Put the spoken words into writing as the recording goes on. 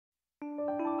So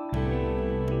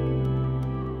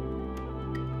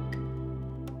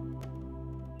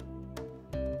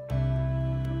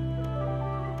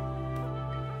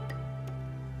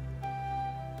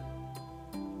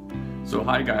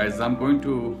hi guys, I'm going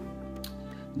to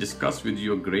discuss with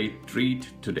you a great treat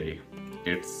today.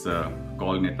 It's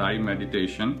called Nitai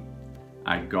meditation.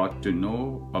 I got to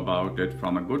know about it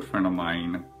from a good friend of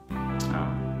mine,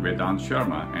 Vedant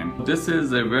Sharma, and this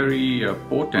is a very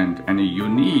potent and a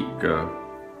unique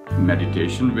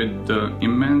meditation with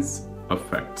immense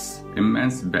effects,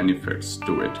 immense benefits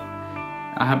to it.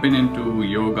 I have been into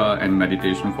yoga and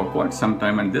meditation for quite some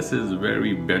time, and this is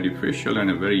very beneficial and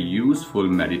a very useful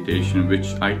meditation which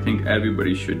I think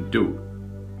everybody should do.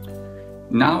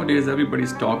 Nowadays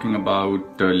everybody's talking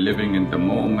about living in the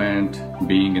moment,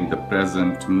 being in the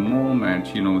present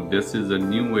moment. You know, this is a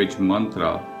new age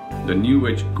mantra. The new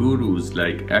age gurus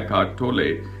like Eckhart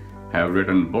Tolle have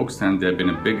written books and they've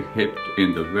been a big hit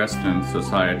in the Western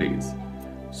societies.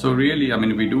 So really, I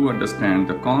mean, we do understand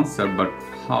the concept, but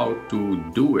how to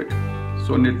do it?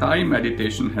 So Nitai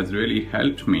meditation has really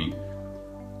helped me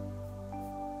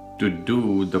to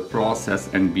do the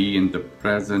process and be in the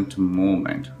present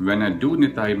moment. When I do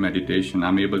Nitai meditation,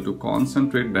 I'm able to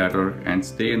concentrate better and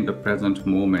stay in the present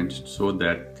moment so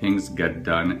that things get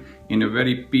done in a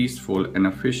very peaceful and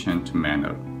efficient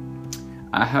manner.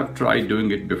 I have tried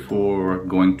doing it before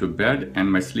going to bed,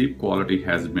 and my sleep quality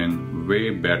has been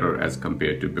way better as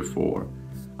compared to before.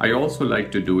 I also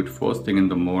like to do it first thing in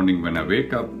the morning when I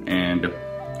wake up, and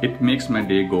it makes my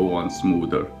day go on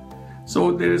smoother.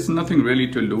 So there is nothing really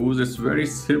to lose. It's very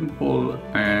simple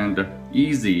and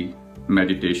easy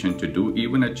meditation to do.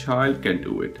 Even a child can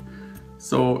do it.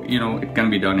 So, you know, it can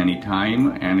be done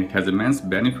anytime and it has immense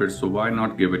benefits. So why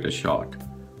not give it a shot?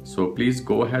 So please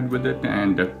go ahead with it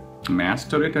and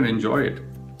master it and enjoy it.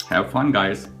 Have fun,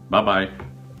 guys. Bye-bye.